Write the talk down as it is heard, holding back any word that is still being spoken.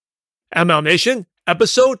MLM Nation,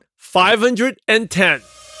 episode 510.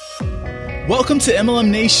 Welcome to MLM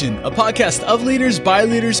Nation, a podcast of leaders, by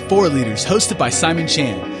leaders, for leaders, hosted by Simon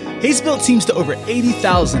Chan. He's built teams to over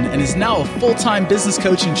 80,000 and is now a full-time business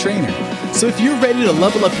coach and trainer. So if you're ready to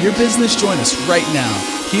level up your business, join us right now.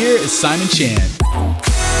 Here is Simon Chan.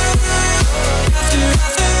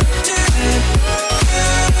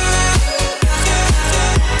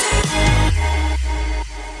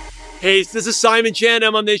 Hey, this is Simon Chan,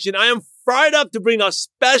 MLM Nation. I am fired up to bring a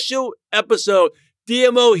special episode,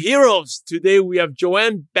 DMO Heroes. Today we have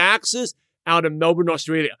Joanne Baxas out in Melbourne,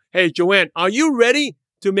 Australia. Hey, Joanne, are you ready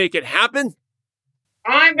to make it happen?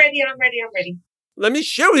 I'm ready. Let me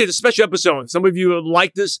share with you the special episode. Some of you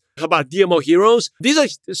like this about DMO Heroes. These are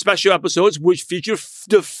special episodes which feature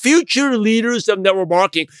the future leaders of network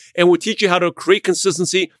marketing and will teach you how to create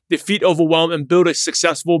consistency, defeat overwhelm, and build a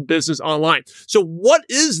successful business online. So what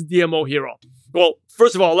is DMO Hero? Well,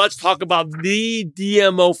 first of all, let's talk about the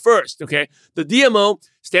DMO first, okay? The DMO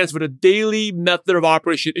stands for the Daily Method of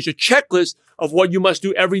Operation. It's a checklist of what you must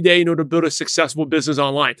do every day in order to build a successful business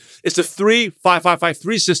online. It's the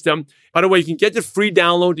 3-5-5-5-3 system. By the way, you can get the free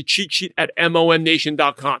download, the cheat sheet at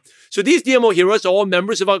MLMNation.com. So these DMO heroes are all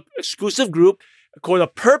members of our exclusive group called the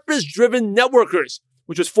Purpose-Driven Networkers,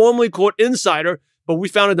 which was formerly called Insider. But we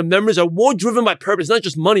found that the members are more driven by purpose, not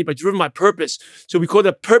just money, but driven by purpose. So we call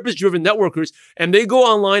them purpose-driven networkers. And they go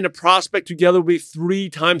online to prospect together with 3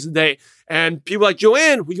 times a day. And people like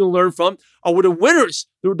Joanne, we can learn from, are the winners.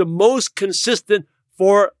 They're the most consistent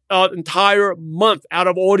for an entire month out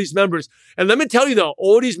of all these members. And let me tell you though,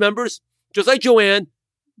 all these members, just like Joanne,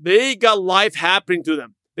 they got life happening to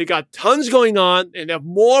them. They got tons going on and they have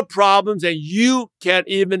more problems than you can't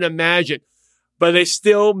even imagine. But they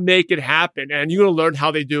still make it happen. And you're going to learn how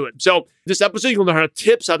they do it. So this episode, you're going to learn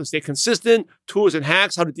tips, how to stay consistent, tools and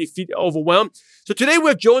hacks, how to defeat overwhelm. So today we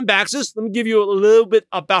have Joanne Baxas. Let me give you a little bit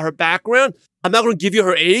about her background. I'm not going to give you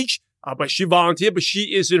her age, but she volunteered, but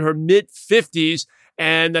she is in her mid-50s.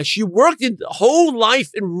 And she worked in whole life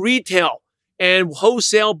in retail and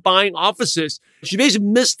wholesale buying offices. She basically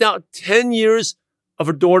missed out 10 years of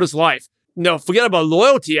her daughter's life. No, forget about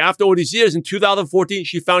loyalty. After all these years, in 2014,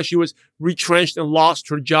 she found she was retrenched and lost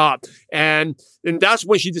her job. And that's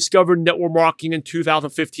when she discovered network marketing in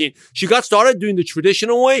 2015. She got started doing the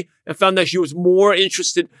traditional way and found that she was more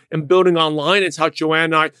interested in building online. It's how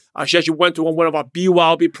Joanne and she actually went to one of our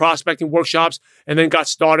BYOB prospecting workshops and then got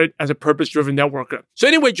started as a purpose-driven networker. So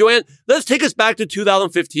anyway, Joanne, let's take us back to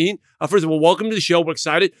 2015. First of all, welcome to the show. We're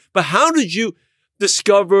excited. But how did you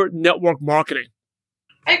discover network marketing?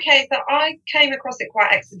 Okay, so I came across it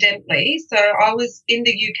quite accidentally. So I was in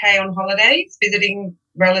the UK on holidays visiting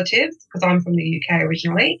relatives because I'm from the UK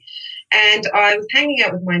originally. And I was hanging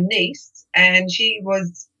out with my niece and she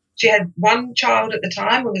had one child at the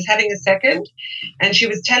time and was having a second. And she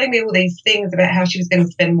was telling me all these things about how she was going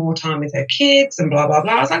to spend more time with her kids and blah, blah,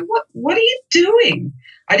 blah. I was like, what are you doing?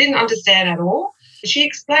 I didn't understand at all. She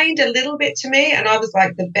explained a little bit to me and I was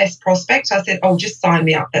like the best prospect. I said, oh, just sign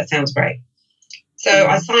me up. That sounds great. So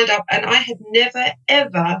I signed up and I had never,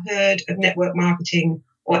 ever heard of network marketing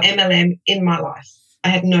or MLM in my life. I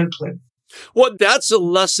had no clue. Well, that's a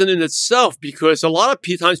lesson in itself because a lot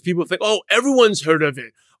of times people think, oh, everyone's heard of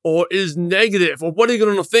it or is negative or what are you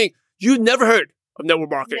going to think? You never heard of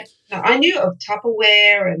network marketing. No, I knew of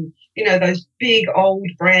Tupperware and, those big old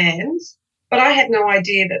brands, but I had no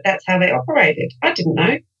idea that that's how they operated. I didn't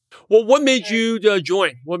know. Well, what made you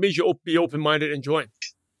join? What made you be open-minded and join?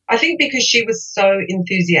 I think because she was so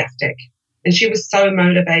enthusiastic and she was so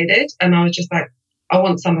motivated and I was just like, I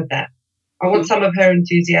want some of that. I want some of her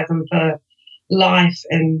enthusiasm for life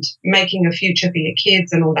and making a future for your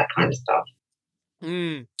kids and all that kind of stuff.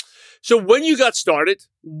 So when you got started,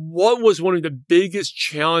 what was one of the biggest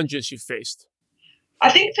challenges you faced? I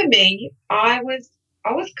think for me, I'm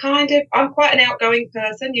quite an outgoing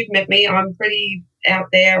person. You've met me. I'm pretty out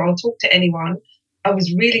there. I'll talk to anyone. I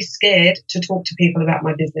was really scared to talk to people about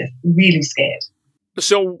my business, really scared.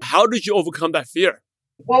 So how did you overcome that fear?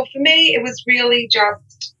 Well, for me, it was really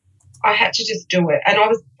just, I had to just do it. And I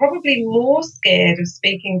was probably more scared of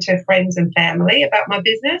speaking to friends and family about my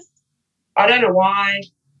business. I don't know why.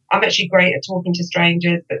 I'm actually great at talking to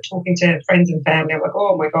strangers, but talking to friends and family, I'm like,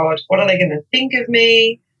 oh my God, what are they going to think of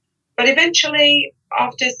me? But eventually,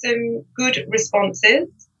 after some good responses,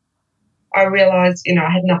 I realized, I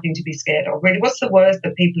had nothing to be scared of. Really, what's the worst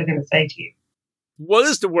that people are going to say to you? What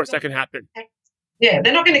is the worst that can happen? Yeah,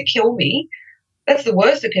 they're not going to kill me. That's the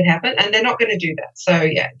worst that could happen, and they're not going to do that. So,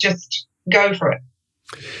 yeah, just go for it.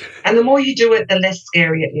 And the more you do it, the less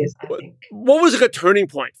scary it is, I think. What was a turning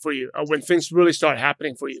point for you when things really started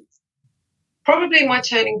happening for you? Probably my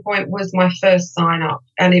turning point was my first sign up,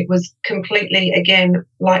 and it was completely, again,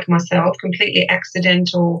 like myself, completely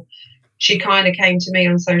accidental. She kind of came to me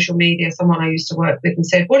on social media, someone I used to work with, and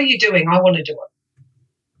said, "What are you doing? I want to do it."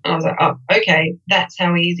 And I was like, "Oh, okay, that's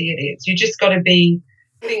how easy it is. You just got to be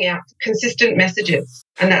putting out consistent messages."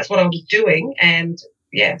 And that's what I was doing. And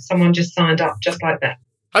yeah, someone just signed up just like that.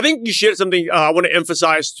 I think you shared something I want to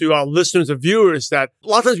emphasize to our listeners and viewers, that a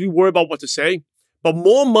lot of times we worry about what to say, but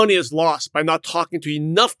more money is lost by not talking to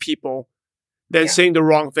enough people than saying the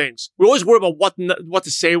wrong things. We always worry about what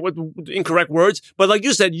to say, what incorrect words. But like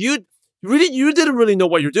you said, you didn't really know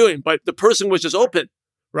what you're doing, but the person was just open,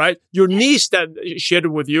 right? Your niece that shared it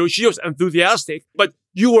with you, she was enthusiastic, but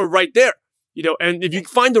you were right there, and if you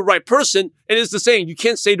find the right person, and it's the saying, you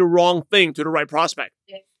can't say the wrong thing to the right prospect,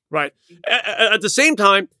 right? At the same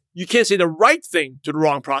time, you can't say the right thing to the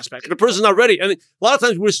wrong prospect. The person's not ready. And a lot of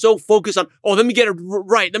times we're so focused on, let me get it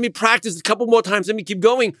right. Let me practice a couple more times. Let me keep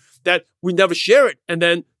going, that we never share it. And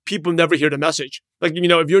then people never hear the message. Like,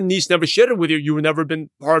 if your niece never shared it with you, you would never been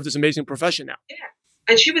part of this amazing profession now. Yeah.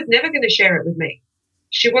 And she was never going to share it with me.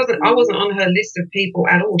 I wasn't on her list of people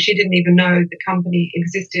at all. She didn't even know the company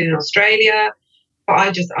existed in Australia. But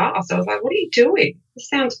I just asked. I was like, "What are you doing? This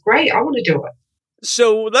sounds great. I want to do it."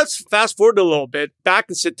 So let's fast forward a little bit. Back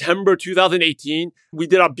in September 2018, we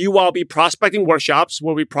did our BYOB prospecting workshops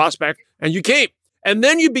where we prospect, and you came. And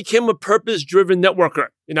then you became a purpose-driven networker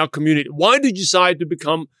in our community. Why did you decide to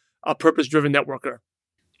become a purpose-driven networker?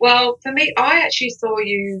 Well, for me, I actually saw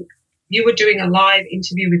you were doing a live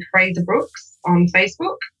interview with Fraser Brooks on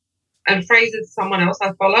Facebook. And Fraser's someone else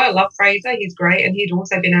I follow. I love Fraser. He's great. And he'd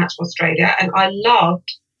also been out to Australia. And I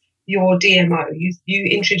loved your DMO. You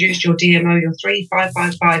introduced your DMO, your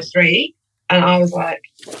 35553, and I was like,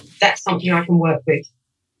 that's something I can work with.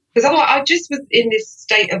 Because I just was in this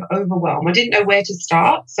state of overwhelm. I didn't know where to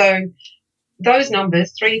start. So those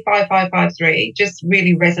numbers, 35553, just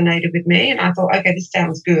really resonated with me. And I thought, okay, this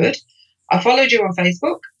sounds good. I followed you on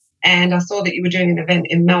Facebook, and I saw that you were doing an event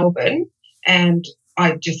in Melbourne, and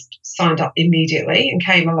I just signed up immediately and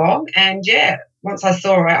came along. And yeah, once I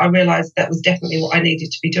saw it, I realized that was definitely what I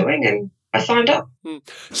needed to be doing, and I signed up.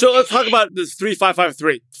 So let's talk about this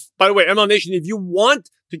 3553. By the way, MLM Nation, if you want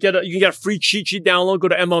to you can get a free cheat sheet download, go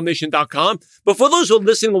to MLMNation.com. But for those who are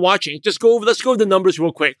listening and watching, let's go over the numbers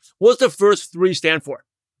real quick. What's the first 3 stand for?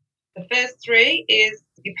 The first 3 is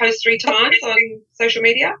you post 3 times on social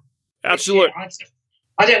media. Absolutely.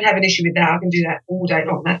 I don't have an issue with that. I can do that all day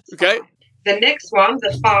long. That's okay. Fine. The next one,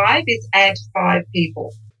 the 5, is add 5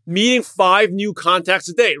 people. Meeting 5 new contacts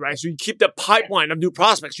a day, right? So you keep that pipeline of new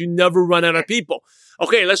prospects. You never run out of people.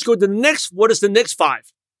 Okay, let's go to the next. What is the next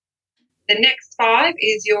 5? The next 5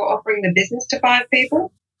 is you're offering the business to 5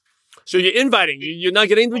 people. So you're inviting. You're not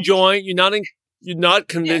getting them to join. You're not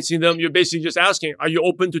convincing them. You're basically just asking, are you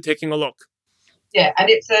open to taking a look? Yeah, and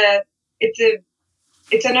it's a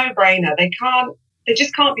no-brainer. They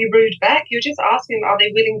just can't be rude back. You're just asking them, are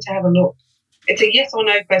they willing to have a look? It's a yes or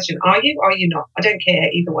no question. Are you or are you not? I don't care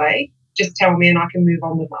either way. Just tell me and I can move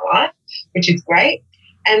on with my life, which is great.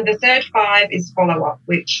 And the third 5 is follow-up,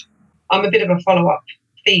 which I'm a bit of a follow-up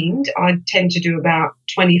fiend. I tend to do about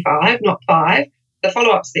 25, not 5. The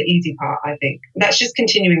follow-up's the easy part, I think. That's just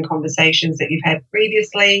continuing conversations that you've had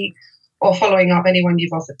previously, or following up anyone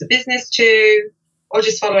you've offered the business to, or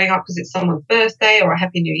just following up because it's someone's birthday or a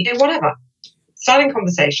happy new year, whatever. Starting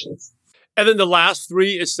conversations. And then the last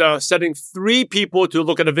 3 is setting 3 people to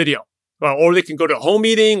look at a video. Or they can go to a home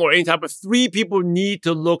meeting or any type of 3 people need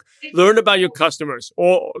to learn about your customers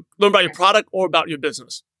or learn about your product or about your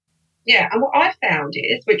business. Yeah. And what I found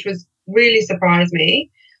is, which was really surprised me,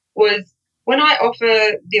 was when I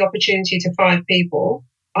offer the opportunity to 5 people,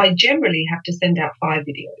 I generally have to send out 5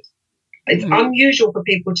 videos. It's unusual for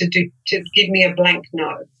people to give me a blank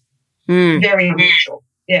no. Very unusual.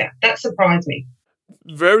 Yeah. That surprised me.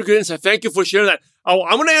 Very good insight. Thank you for sharing that. I'm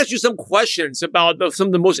going to ask you some questions about some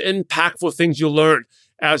of the most impactful things you learned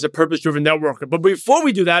as a purpose-driven networker. But before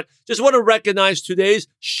we do that, just want to recognize today's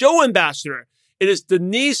show ambassador. It is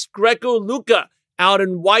Denise Greco-Luca out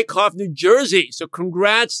in Wyckoff, New Jersey. So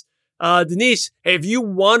congrats, Denise. Hey, if you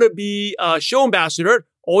want to be a show ambassador,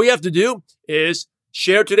 all you have to do is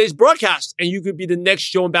share today's broadcast, and you could be the next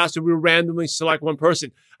show ambassador. We'll randomly select one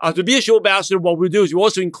person. To be a show ambassador, what we'll do is we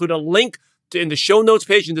also include a link in the show notes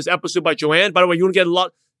page in this episode by Joanne. By the way, you want to get a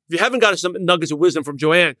lot. If you haven't got some nuggets of wisdom from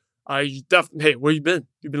Joanne, hey, where you been?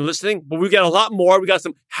 You've been listening? But we got a lot more. We got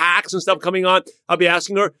some hacks and stuff coming on. I'll be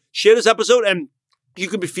asking her, share this episode, and you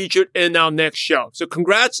can be featured in our next show. So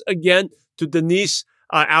congrats again to Denise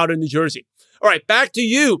out in New Jersey. All right, back to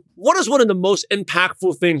you. What is one of the most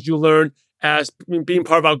impactful things you learned as being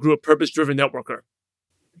part of our group, Purpose-Driven Networker?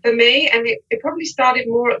 For me, and it probably started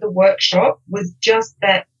more at the workshop, was just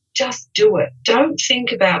that, just do it. Don't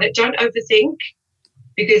think about it. Don't overthink,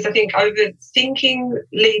 because I think overthinking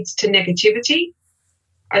leads to negativity.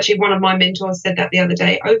 Actually, one of my mentors said that the other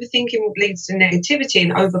day. Overthinking leads to negativity,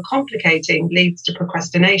 and overcomplicating leads to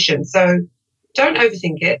procrastination. So don't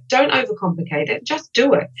overthink it. Don't overcomplicate it. Just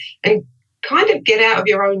do it. And kind of get out of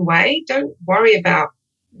your own way. Don't worry about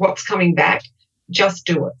what's coming back. Just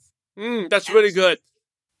do it. That's really good.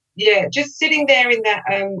 Yeah, just sitting there in that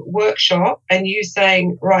workshop and you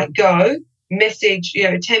saying, right, go, message,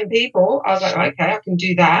 10 people. I was like, okay, I can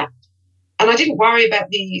do that. And I didn't worry about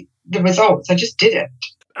the results. I just did it.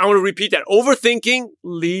 I want to repeat that. Overthinking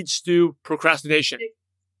leads to procrastination.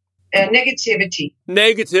 Negativity.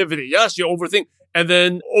 Negativity. Yes, you overthink. And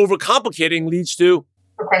then overcomplicating leads to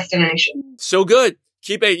procrastination. So good.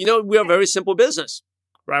 Keep it. We are a very simple business,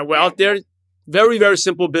 right? We're out there. Very, very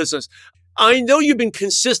simple business. I know you've been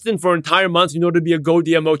consistent for an entire month in order to be a Go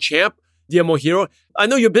DMO champ, DMO hero. I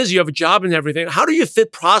know you're busy. You have a job and everything. How do you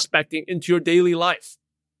fit prospecting into your daily life?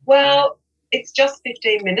 Well, it's just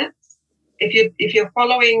 15 minutes. If you're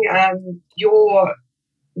following your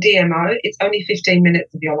DMO, it's only 15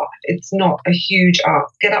 minutes of your life. It's not a huge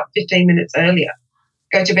ask. Get up 15 minutes earlier.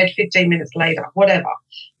 Go to bed 15 minutes later, whatever.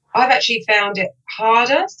 I've actually found it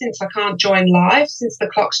harder since I can't join live, since the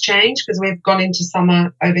clock's changed, because we've gone into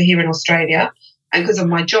summer over here in Australia. And because of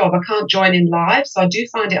my job, I can't join in live. So I do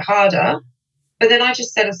find it harder. But then I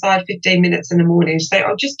just set aside 15 minutes in the morning and say,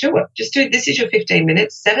 just do it. Just do it. This is your 15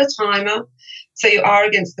 minutes. Set a timer so you are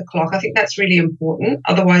against the clock. I think that's really important.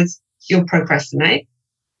 Otherwise, you'll procrastinate.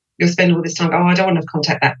 You'll spend all this time, I don't want to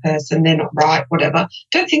contact that person. They're not right, whatever.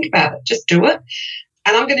 Don't think about it. Just do it.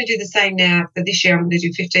 And I'm going to do the same now. For this year, I'm going to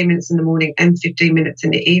do 15 minutes in the morning and 15 minutes in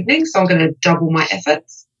the evening. So I'm going to double my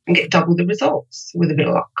efforts and get double the results with a bit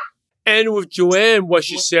of luck. And with Joanne, what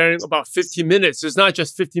she's sharing about 15 minutes, it's not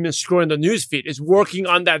just 15 minutes scrolling the newsfeed. It's working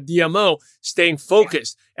on that DMO, staying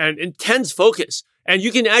focused and intense focus. And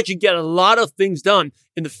you can actually get a lot of things done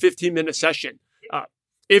in the 15-minute session.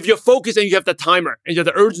 If you're focused and you have the timer and you have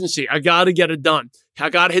the urgency, I got to get it done. I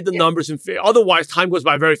got to hit the numbers. And otherwise, time goes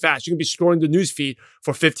by very fast. You can be scrolling the newsfeed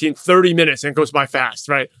for 15, 30 minutes and it goes by fast,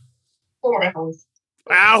 right? 4 hours.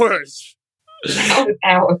 Hours.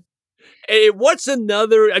 Hours. Hey, what's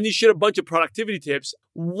another, and you shared a bunch of productivity tips.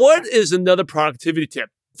 What is another productivity tip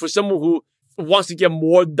for someone who wants to get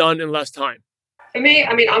more done in less time? For me,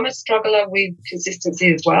 I'm a struggler with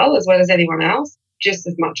consistency as well as anyone else, just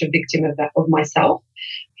as much a victim of that, of myself.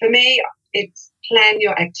 For me, it's plan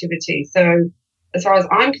your activity. So as far as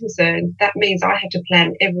I'm concerned, that means I have to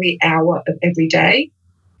plan every hour of every day.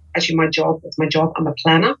 Actually, it's my job. I'm a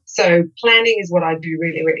planner. So planning is what I do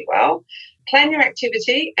really, really well. Plan your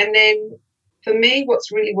activity. And then for me,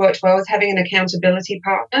 what's really worked well is having an accountability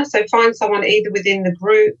partner. So find someone either within the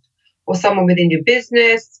group or someone within your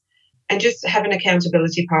business and just have an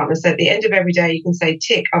accountability partner. So at the end of every day, you can say,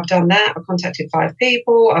 tick, I've done that. I've contacted 5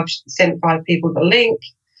 people. I've sent 5 people the link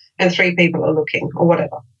and 3 people are looking or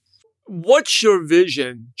whatever. What's your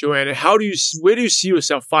vision, Joanna? Where do you see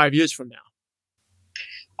yourself 5 years from now?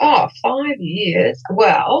 5 years.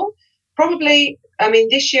 Well, probably,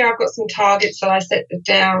 this year I've got some targets that I set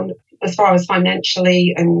down as far as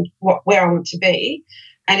financially and where I want to be.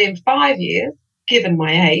 And in 5 years, given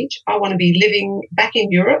my age, I want to be living back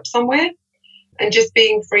in Europe somewhere and just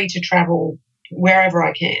being free to travel wherever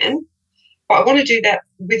I can. But I want to do that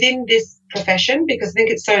within this profession because I think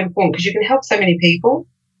it's so important because you can help so many people.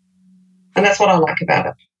 And that's what I like about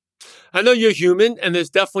it. I know you're human and there's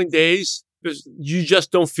definitely days you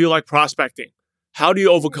just don't feel like prospecting. How do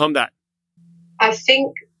you overcome that? I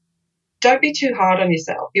think don't be too hard on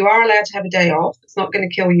yourself. You are allowed to have a day off. It's not going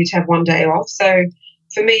to kill you to have one day off. So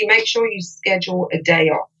for me, make sure you schedule a day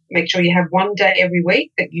off. Make sure you have one day every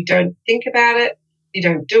week that you don't think about it, you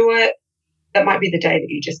don't do it. That might be the day that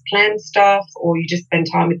you just plan stuff or you just spend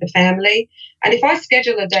time with the family. And if I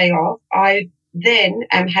schedule a day off, I then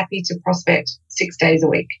am happy to prospect 6 days a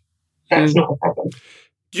week. That's not a problem.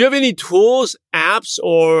 Do you have any tools, apps,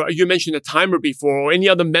 or you mentioned a timer before, or any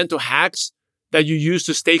other mental hacks that you use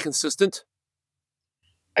to stay consistent?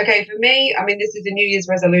 Okay, for me, this is a New Year's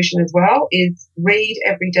resolution as well, is read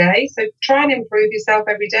every day. So try and improve yourself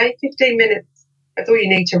every day. 15 minutes, that's all you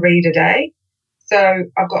need to read a day. So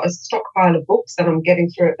I've got a stockpile of books that I'm getting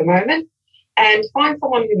through at the moment. And find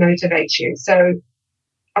someone who motivates you. So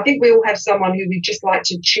I think we all have someone who we just like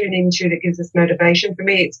to tune into that gives us motivation. For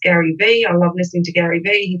me, it's Gary Vee. I love listening to Gary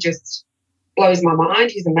Vee. He just blows my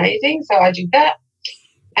mind. He's amazing. So I do that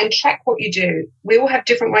and track what you do. We all have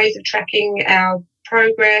different ways of tracking our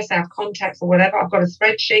progress, our contacts or whatever. I've got a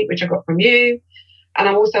spreadsheet, which I got from you. And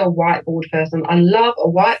I'm also a whiteboard person. I love a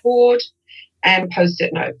whiteboard and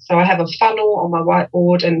Post-it notes. So I have a funnel on my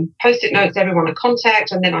whiteboard and Post-it notes, everyone I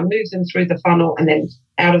contact, and then I move them through the funnel and then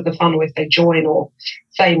out of the funnel if they join or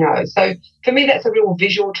say no. So for me, that's a real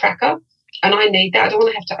visual tracker. And I need that. I don't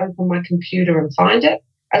want to have to open my computer and find it.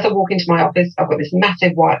 As I walk into my office, I've got this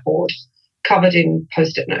massive whiteboard covered in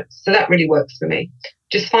Post-it notes. So that really works for me.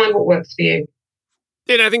 Just find what works for you.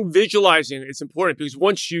 And I think visualizing is important because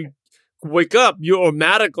once you wake up, you're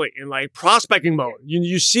automatically in like prospecting mode.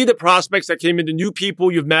 You see the prospects that came in, the new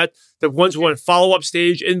people you've met, the ones who are in follow-up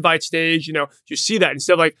stage, invite stage, you see that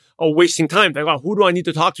instead of like, wasting time. Like, who do I need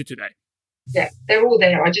to talk to today? Yeah, they're all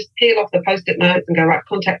there. I just peel off the Post-it notes and go, right,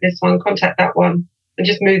 contact this one, contact that one, and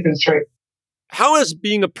just move them through. How has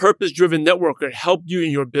being a purpose-driven networker helped you in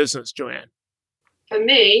your business, Joanne? For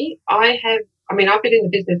me, I've been in the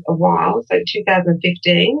business a while, so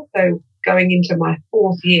 2015, so going into my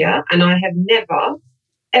 4th year, and I have never,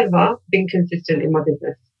 ever been consistent in my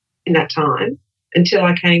business in that time until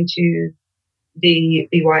I came to the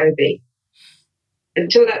BYOB.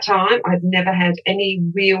 Until that time, I'd never had any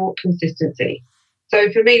real consistency. So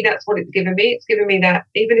for me, that's what it's given me. It's given me that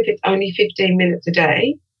even if it's only 15 minutes a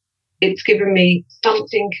day, it's given me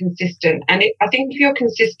something consistent. And I think if you're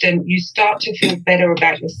consistent, you start to feel better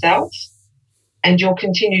about yourself and you'll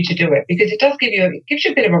continue to do it because it gives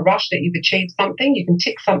you a bit of a rush that you've achieved something. You can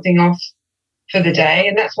tick something off for the day.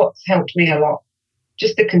 And that's what's helped me a lot,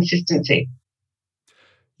 just the consistency.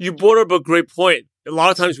 You brought up a great point. A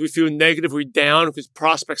lot of times we feel negative, we're down because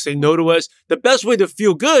prospects say no to us. The best way to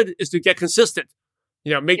feel good is to get consistent.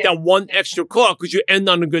 Make that one extra call because you end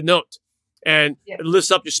on a good note and it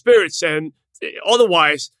lifts up your spirits. And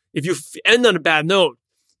otherwise, if you end on a bad note,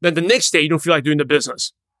 then the next day you don't feel like doing the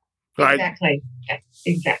business. Right? Exactly. Yeah,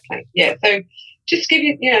 exactly. Yeah. So just do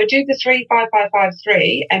the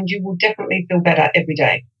 3-5-5-5-3 and you will definitely feel better every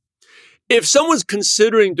day. If someone's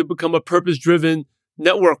considering to become a purpose-driven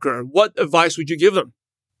networker, what advice would you give them?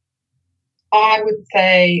 I would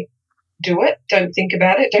say do it. Don't think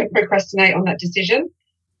about it. Don't procrastinate on that decision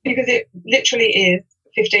because it literally is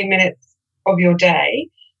 15 minutes of your day.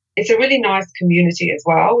 It's a really nice community as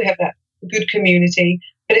well. We have that good community,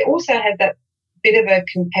 but it also has that bit of a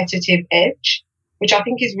competitive edge, which I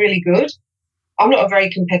think is really good. I'm not a very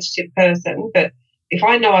competitive person, but if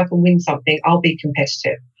I know I can win something, I'll be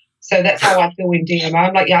competitive. So that's how I feel in DMO.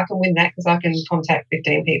 I'm like, I can win that because I can contact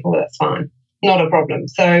 15 people. That's fine. Not a problem.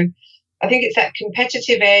 So I think it's that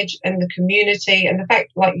competitive edge and the community and the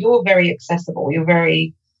fact like you're very accessible. You're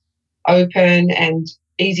very open and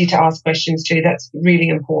easy to ask questions to. That's really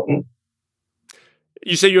important.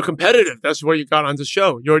 You say you're competitive. That's where you got on the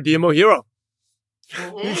show. You're a DMO hero.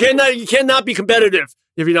 Mm-hmm. You cannot be competitive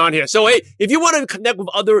if you're not here. So, hey, if you want to connect with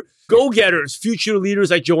other go-getters, future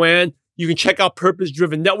leaders like Joanne, you can check out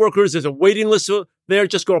Purpose-Driven Networkers. There's a waiting list there.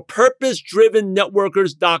 Just go to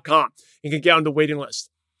purposedrivennetworkers.com. You can get on the waiting list.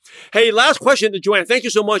 Hey, last question to Joanne. Thank you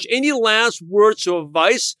so much. Any last words of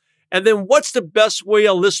advice? And then what's the best way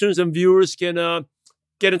our listeners and viewers can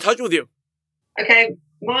get in touch with you? Okay.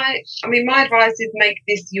 My advice is make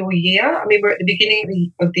this your year. We're at the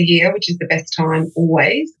beginning of the year, which is the best time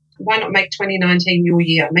always. Why not make 2019 your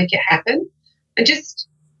year? Make it happen and just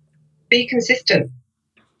be consistent.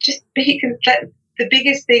 The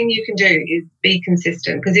biggest thing you can do is be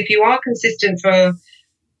consistent because if you are consistent for,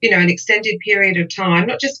 an extended period of time,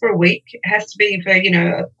 not just for a week, it has to be for,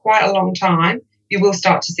 quite a long time, you will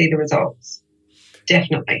start to see the results.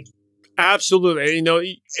 Definitely. Absolutely.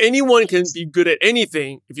 Anyone can be good at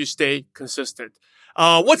anything if you stay consistent.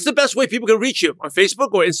 What's the best way people can reach you? On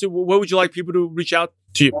Facebook or Instagram? Where would you like people to reach out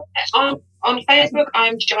to you? On Facebook,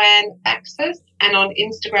 I'm Joanne Baxas. And on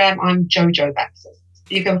Instagram, I'm Jojo Baxas.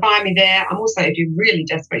 You can find me there. I'm also, if you're really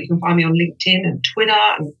desperate, you can find me on LinkedIn and Twitter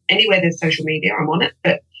and anywhere there's social media, I'm on it.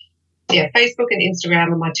 But yeah, Facebook and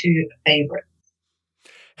Instagram are my two favorites.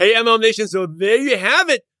 Hey, MLM Nation. So there you have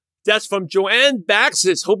it. That's from Joanne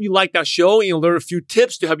Baxas. Hope you liked that show and you'll learn a few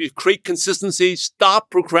tips to help you create consistency, stop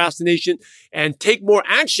procrastination, and take more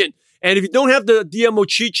action. And if you don't have the DMO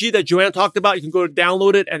cheat sheet that Joanne talked about, you can go to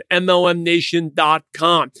download it at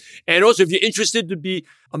MLMNation.com. And also, if you're interested to be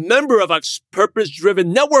a member of a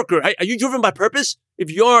purpose-driven networker, are you driven by purpose?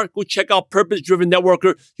 If you are, go check out Purpose-Driven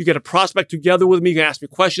Networker. You get a prospect together with me. You can ask me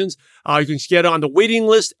questions. You can get on the waiting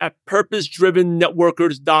list at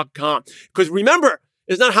purposedrivennetworkers.com. Because remember,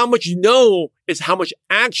 it's not how much you know, it's how much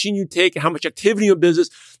action you take and how much activity in your business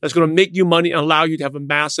that's going to make you money and allow you to have a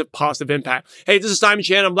massive positive impact. Hey, this is Simon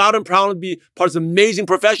Chan. I'm loud and proud to be part of this amazing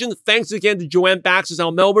profession. Thanks again to Joanne Baxas out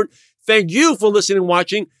of Melbourne. Thank you for listening and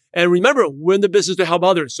watching. And remember, we're in the business to help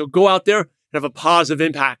others. So go out there and have a positive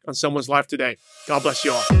impact on someone's life today. God bless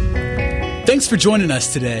you all. Thanks for joining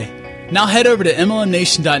us today. Now head over to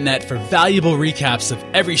MLMNation.net for valuable recaps of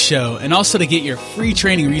every show and also to get your free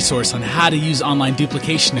training resource on how to use online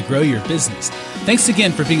duplication to grow your business. Thanks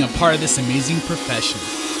again for being a part of this amazing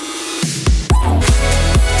profession.